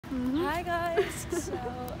Hi guys, so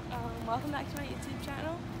welcome back to my YouTube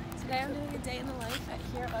channel. Today I'm doing a day in the life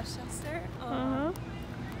here at Westchester.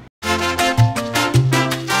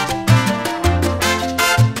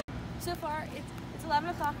 So far it's 11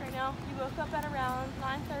 o'clock right now. We woke up at around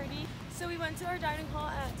 9:30. So we went to our dining hall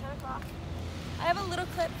at 10 o'clock. I have a little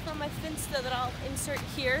clip from my Insta that I'll insert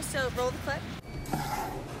here, so roll the clip.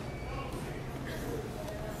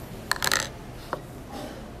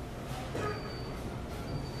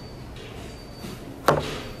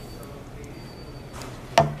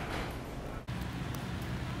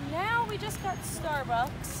 We just got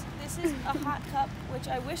Starbucks. This is a hot cup, which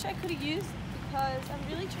I wish I could have used because I'm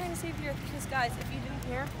really trying to save the earth. Because guys, if you didn't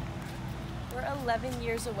hear, we're 11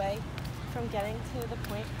 years away from getting to the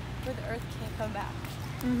point where the earth can't come back.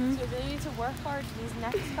 So we really need to work hard these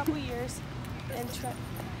next couple years and try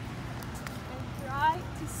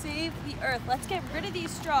to save the earth. Let's get rid of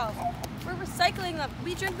these straws. We're recycling them.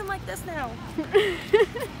 We drink them like this now.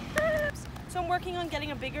 So I'm working on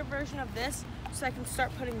getting a bigger version of this so I can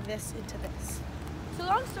start putting this into this. So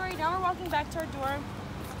long story, now we're walking back to our dorm.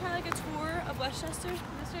 It's kind of like a tour of Westchester.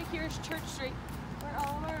 This right here is Church Street, where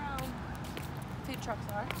all of our food trucks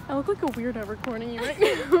are. I look like a weirdo recording you right now.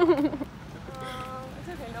 It's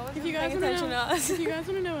okay, no one's paying attention to us. If you guys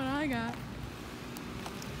want to know what I got,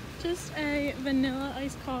 just a vanilla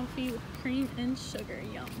iced coffee with cream and sugar.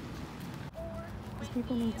 Yum.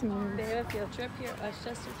 People need to move. They have a field trip here at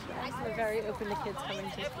Westchester today, so they're very open to kids coming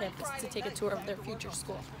to campus to take a tour of their future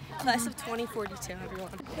school. Class of 2042, everyone.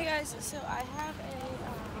 Hey guys, so I have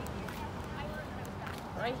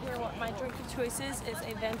a, right here, what my drink of choice is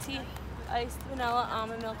a venti iced vanilla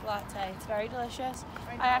almond milk latte. It's very delicious.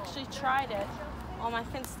 I actually tried it on my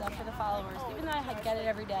Finsta for the followers, even though I get it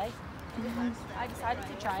every day. I decided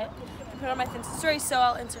to try it and put it on my Finsta story, so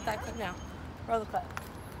I'll insert that clip now. Roll the clip.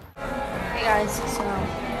 Hey guys, so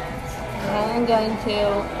I'm going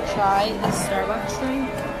to try a Starbucks drink.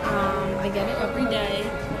 I get it every day.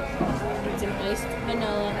 It's an iced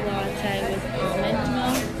vanilla latte with almond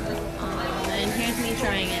milk. And here's me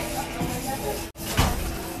trying it.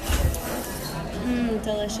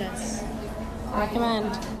 Delicious.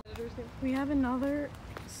 Recommend. We have another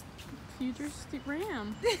future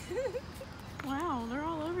Ram. Wow, they're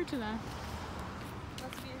all over today.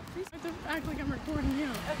 I have to act like I'm recording you.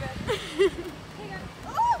 Okay. Hey guys.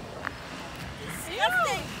 Oh!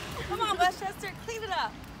 Disgusting! Come on, Westchester, clean it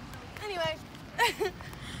up.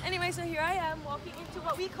 Anyway, so here I am walking into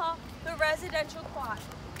what we call the residential quad.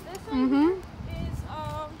 This right here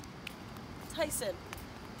is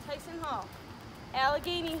Tyson Hall,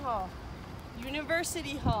 Allegheny Hall,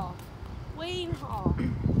 University Hall, Wayne Hall,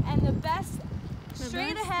 and the best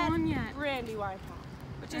straight ahead Brandywine Hall,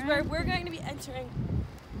 which is where we're going to be entering.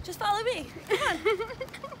 Just follow me. Come on.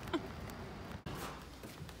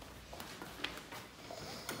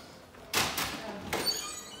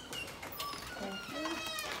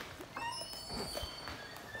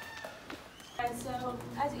 And so,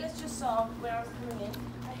 as you guys just saw when I was coming in,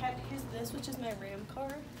 I had to use this, which is my RAM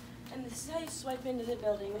card. And this is how you swipe into the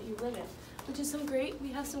building that you live in, which is we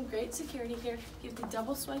have some great security here. You have to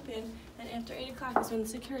double swipe in, and after 8 o'clock is when the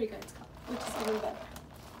security guards come, which is even better.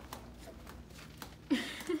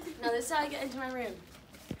 Now this is how I get into my room.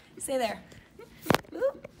 Stay there. Woo.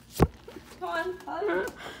 Come on. Come on.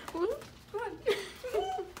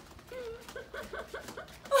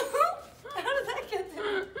 How did that get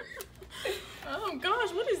there? Oh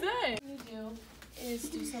gosh, what is that? What we do is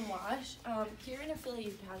do some wash. Here in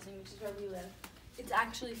affiliated housing, which is where we live, it's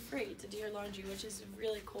actually free to do your laundry, which is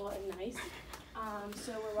really cool and nice.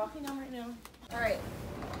 So we're walking down right now. All right.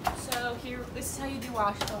 So here, this is how you do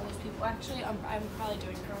wash for all those people. Actually, I'm probably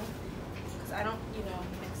doing wrong because I don't,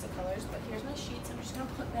 mix the colors. But here's my sheets. I'm just gonna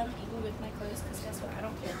put them even with my clothes because guess what? I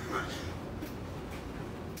don't care.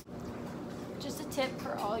 Just a tip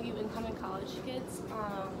for all you incoming college kids.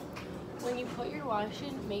 When you put your wash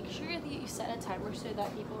in, make sure that you set a timer so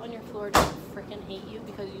that people on your floor don't freaking hate you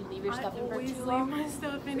because you leave your stuff in for too long. I always leave my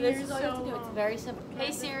stuff in This here is all you have to do. It's very simple.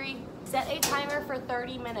 Hey Siri, set a timer for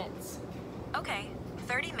 30 minutes. Okay,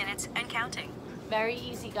 30 minutes and counting. Very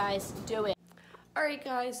easy, guys. Do it. Alright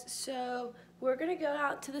guys, so we're going to go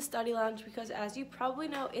out to the study lounge because as you probably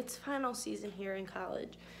know, it's final season here in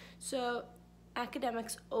college. So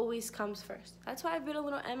academics always comes first. That's why I've been a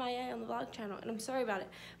little MIA on the vlog channel, and I'm sorry about it.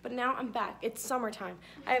 But now I'm back. It's summertime.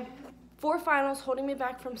 I have 4 finals holding me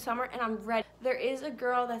back from summer, and I'm ready. There is a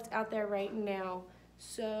girl that's out there right now,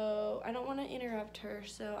 so I don't want to interrupt her.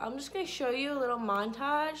 So I'm just going to show you a little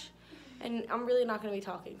montage, and I'm really not going to be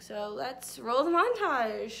talking. So let's roll the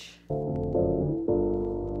montage.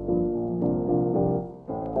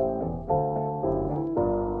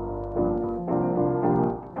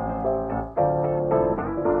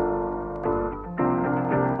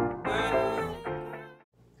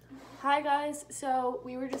 so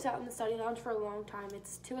we were just out in the study lounge for a long time.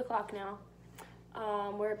 It's 2 o'clock now.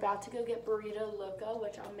 We're about to go get Burrito Loco,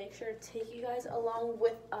 which I'll make sure to take you guys along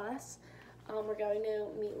with us. We're going to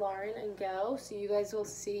meet Lauren and go, so you guys will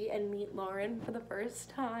see and meet Lauren for the first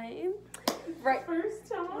time. Right, First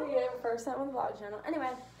time? yeah, first time on the vlog channel. Anyway,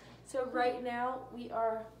 so right now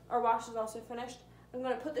our wash is also finished. I'm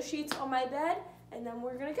gonna put the sheets on my bed, and then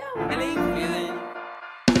we're gonna go.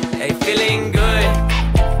 Feeling good,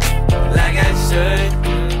 like I should.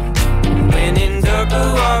 When in dark,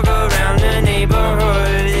 walk around the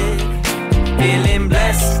neighborhood. Feeling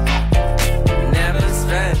blessed, never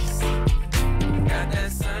stressed. Got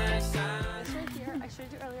that sunshine. This right here, I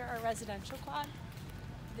showed you earlier, our residential quad.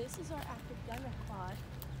 This is our academic quad.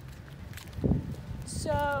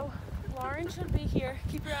 So, Lauren should be here.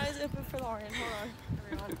 Keep your eyes open for Lauren. Hold on,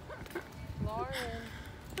 everyone. Lauren.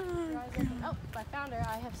 Keep your eyes open. Oh, I found her.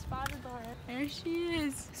 I have spotted Lauren. There she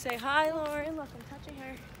is. Say hi, Lauren. Look, I'm touching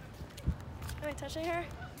her. Am I touching her?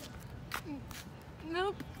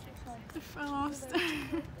 Nope. I lost her. Hi,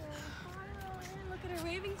 Lauren. Look at her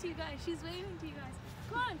waving to you guys. She's waving to you guys.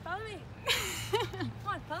 Come on, follow me. Come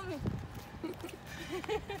on, follow me.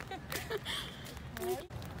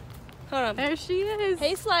 Hold on. There she is.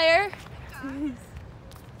 Hey, Slayer.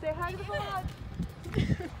 Say hi to the vlog.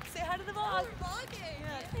 Say hi to the vlog.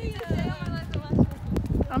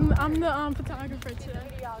 I'm the photographer today.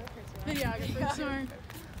 Videographer, sorry.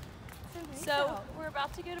 So we're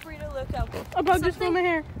about to go to Burrito Loco. A bug just flew in my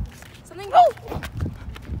hair. Something. Oh.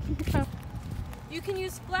 You can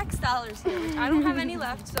use flex dollars here, which I don't have any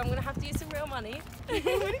left, so I'm gonna have to use some real money.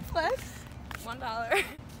 Flex? $1.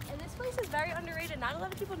 And this place is very underrated. Not a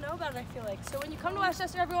lot of people know about it, I feel like. So when you come to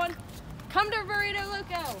Westchester, everyone, come to Burrito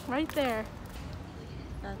Loco. Right there.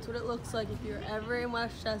 That's what it looks like if you're ever in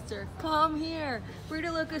Westchester. Come here.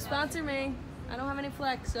 Burrito Loco, sponsor me. I don't have any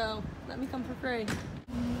flex, so let me come for free.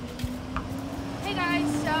 Hey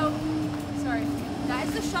guys, so, sorry.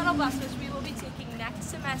 That's the shuttle bus which we will be taking next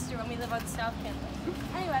semester when we live on South Campus.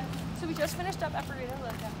 Anyway, so we just finished up at Burrito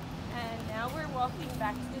Loco, and now we're walking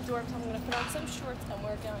back to the dorm, so I'm going to put on some shorts and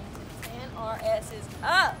we're going to tan our asses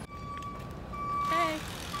up. Hey.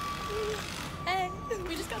 Hey.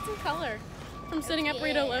 We just got some color from sitting at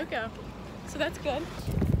Burrito Loco. So that's good.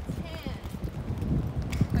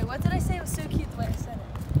 Wait, what did I say? It was so cute the way I said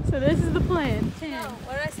it. So this is the plan. No,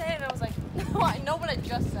 what did I say? And I was like, no, I know what I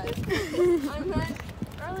just said. I meant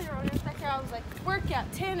earlier when I was back here, I was like, workout,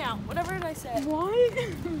 tan out, whatever did I say? What?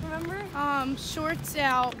 Remember? Shorts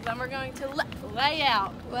out. Then we're going to lay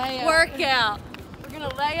out, workout. We're going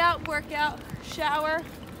to lay out, workout, shower,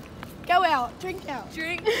 Go out. Drink out.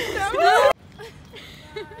 drink. Okay.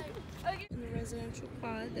 The residential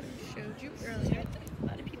quad that I showed you earlier. A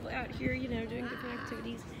lot of people out here, you know, doing different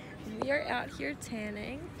activities. We are out here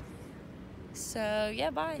tanning. So, yeah,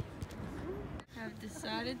 bye. Have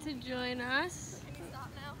decided to join us. Can you stop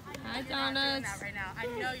now? Hi, Donna. Right now. I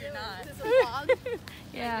know you're not. Is this a vlog?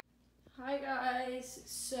 Yeah. Hi, guys.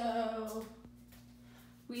 So,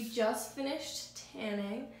 we just finished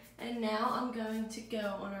tanning, and now I'm going to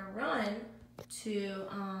go on a run to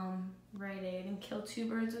Rite Aid and kill two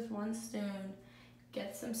birds with one stone.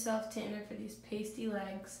 Get some self-tanner for these pasty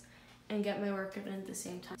legs, and get my workout in at the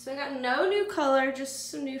same time. So I got no new color, just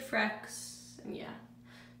some new frecks, and yeah.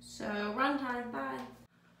 So run time, bye.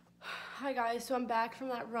 Hi guys, so I'm back from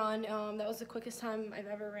that run. That was the quickest time I've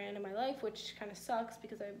ever ran in my life, which kind of sucks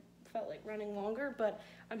because I felt like running longer, but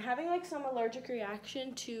I'm having like some allergic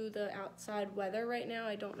reaction to the outside weather right now.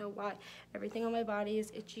 I don't know why. Everything on my body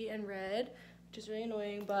is itchy and red, which is really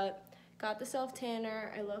annoying, but got the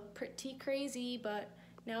self-tanner. I look pretty crazy, but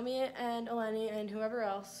now me and Eleni and whoever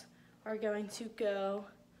else are going to go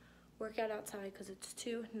work out outside because it's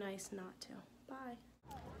too nice not to. Bye.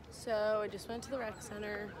 So I just went to the rec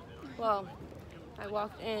center. Well, I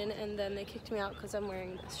walked in and then they kicked me out because I'm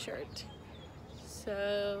wearing this shirt.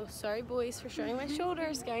 So sorry boys for showing my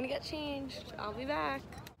shoulders. Going to get changed. I'll be back.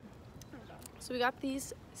 So we got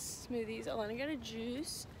these smoothies. Elena got a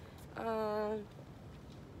juice. I'm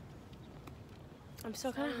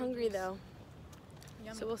still kind of hungry though.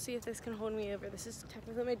 Yummy. So we'll see if this can hold me over. This is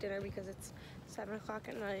technically my dinner because it's 7 o'clock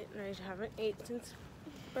at night and I haven't ate since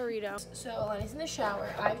burrito. So Eleni's in the shower.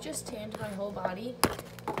 I've just tanned my whole body.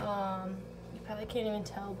 You probably can't even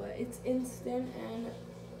tell, but it's instant and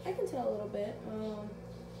I can tell a little bit.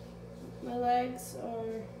 My legs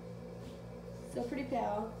are still pretty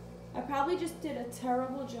pale. I probably just did a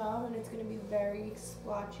terrible job and it's going to be very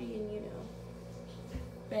splotchy and, you know,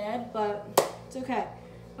 bad, but it's okay.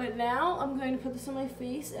 But now I'm going to put this on my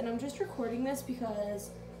face and I'm just recording this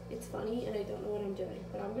because it's funny and I don't know what I'm doing.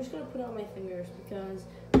 But I'm just going to put it on my fingers because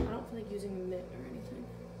I don't like using a mitt or anything.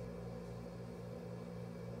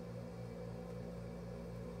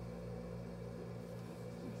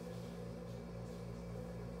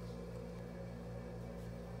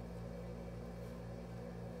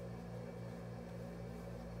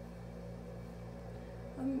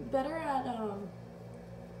 I'm better at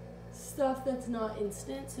stuff that's not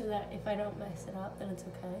instant, so that if I don't mess it up, then it's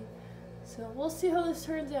okay. So we'll see how this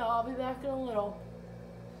turns out. I'll be back in a little.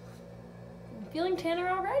 I'm feeling tanner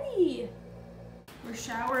already. We're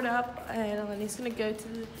showered up, and Eleni's gonna go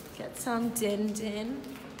to get some din din.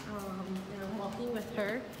 And I'm walking with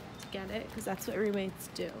her to get it, because that's what roommates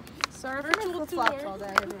do. Sorry for my flip-flops all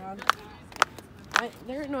day, everyone.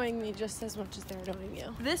 They're annoying me just as much as they're annoying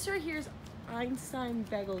you. This right here is Einstein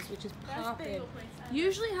Bagels, which is poppin'.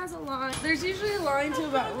 Usually has a line. There's usually a line to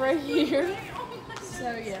about right here.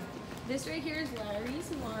 So yeah, this right here is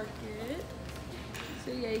Larry's Market.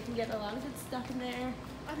 So yeah, you can get a lot of good stuff in there.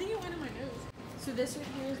 I think it went in my nose. So this right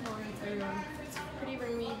here is Lawrence, everyone. It's pretty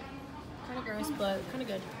roomy, kind of gross, but kind of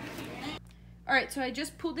good. All right, so I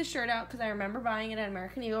just pulled this shirt out because I remember buying it at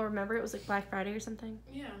American Eagle. Remember it was like Black Friday or something?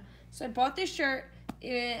 Yeah. So I bought this shirt,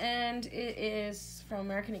 and it is from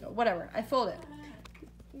American Eagle. Whatever, I fold it.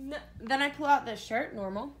 Then I pull out this shirt,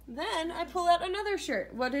 normal. Then I pull out another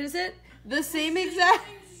shirt. What is it? The same exact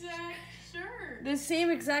shirt. The same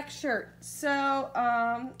exact shirt. So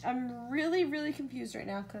I'm really confused right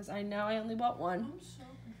now because I know I only bought one. I'm so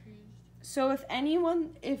confused. So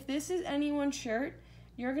if this is anyone's shirt,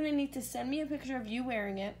 you're gonna need to send me a picture of you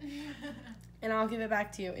wearing it, and I'll give it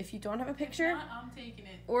back to you. If you don't have a picture, If not, I'm taking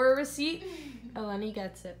it. or a receipt, Eleni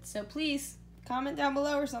gets it. So please comment down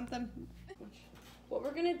below or something. What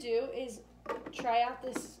we're gonna do is try out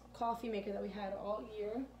this coffee maker that we had all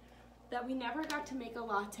year that we never got to make a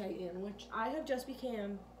latte in, which I have just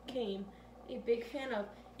became a big fan of.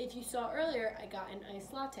 If you saw earlier, I got an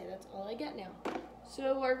iced latte. That's all I get now.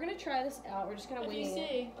 So we're gonna try this out. We're just gonna wing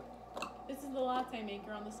it. This is the latte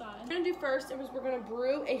maker on the side. What we're gonna do first is we're gonna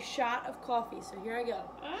brew a shot of coffee. So here I go.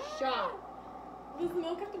 Shot. Does the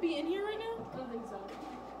milk have to be in here right now? I don't think so.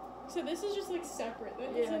 So this is just like separate.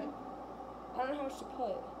 That Yeah. doesn't... I don't know how much to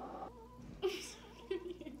put.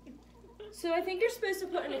 So I think you're supposed to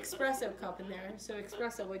put an espresso cup in there. So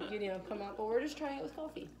espresso would, come out. But we're just trying it with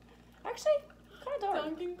coffee. Actually, kind of dark.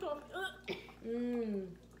 Dunkin' coffee. Mmm.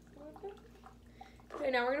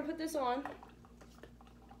 Okay, now we're gonna put this on.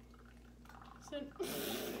 So...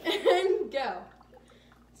 And go.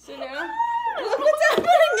 So now, look what's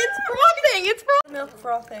happening! It's frothing! It's frothing! Milk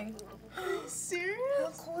frothing. Are you serious?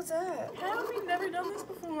 How cool is that? How have we never done this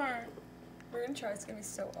before? We're gonna try. It's gonna be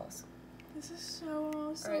so awesome. This is so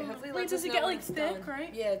awesome. All right, hopefully Wait, does it get like thick,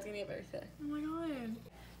 right? Yeah, it's gonna get very thick. Oh my god.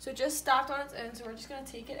 So it just stopped on its own, so we're just gonna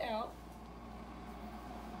take it out.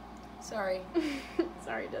 Sorry.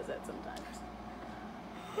 Sorry, it does that sometimes.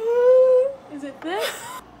 Is it thick?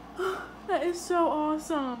 That is so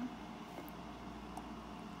awesome.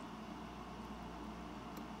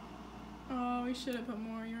 Oh, we should have put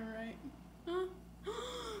more. You're right.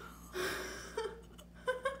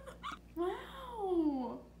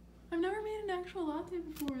 Wow. I've never made an actual latte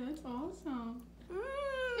before. That's awesome.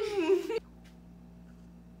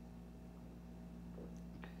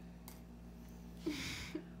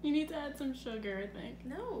 You need to add some sugar, I think.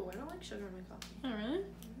 No, I don't like sugar in my coffee. Oh, really?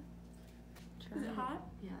 Try Is it hot?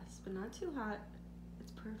 Yes, but not too hot.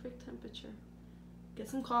 It's perfect temperature. Get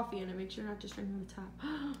some coffee in it. Make sure you're not just drinking the top.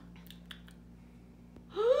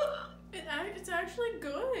 It's actually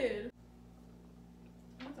good.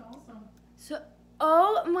 That's awesome. So,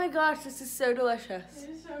 oh my gosh, this is so delicious. It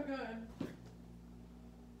is so good.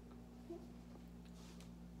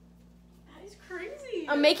 That is crazy.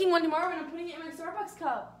 I'm making one tomorrow and I'm putting it in my Starbucks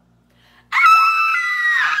cup.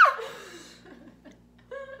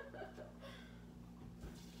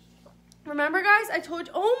 Remember, guys, I told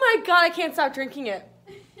you. Oh my god, I can't stop drinking it.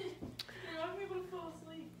 You're not gonna be able to fall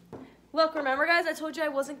asleep. Look, remember, guys, I told you I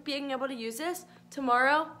wasn't being able to use this.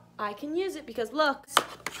 Tomorrow, I can use it because look,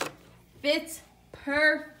 fits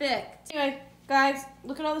perfect. Anyway, guys,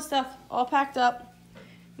 look at all the stuff all packed up.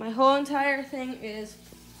 My whole entire thing is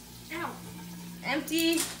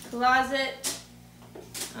empty closet.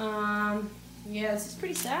 Yeah, this is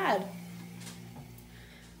pretty sad.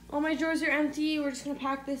 All my drawers are empty. We're just gonna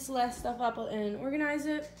pack this last stuff up and organize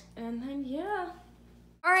it, and then yeah.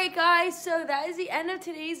 All right, guys, so that is the end of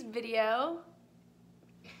today's video.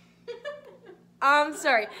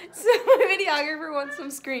 Sorry. So my videographer wants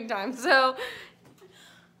some screen time, so.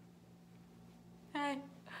 Hey.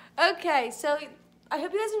 Okay, so I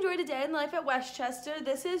hope you guys enjoyed a day in life at Westchester.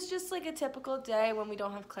 This is just like a typical day when we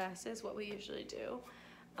don't have classes, what we usually do.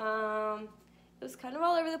 It was kind of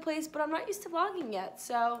all over the place, but I'm not used to vlogging yet,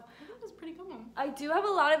 so. That was pretty cool. I do have a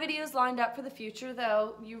lot of videos lined up for the future,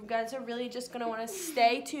 though. You guys are really just going to want to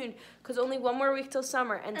stay tuned, because only one more week till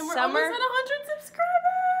summer. And we're summer, almost at 100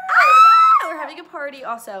 subscribers! Ah! We're having a party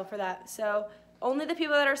also for that, so. Only the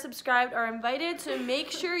people that are subscribed are invited, so make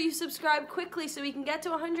sure you subscribe quickly so we can get to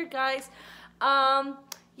 100, guys.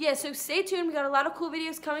 Yeah, so stay tuned. We got a lot of cool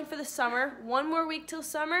videos coming for the summer. One more week till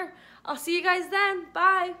summer. I'll see you guys then.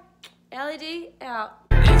 Bye. LED out.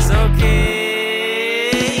 It's okay,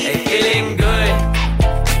 feeling good,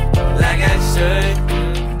 like I should.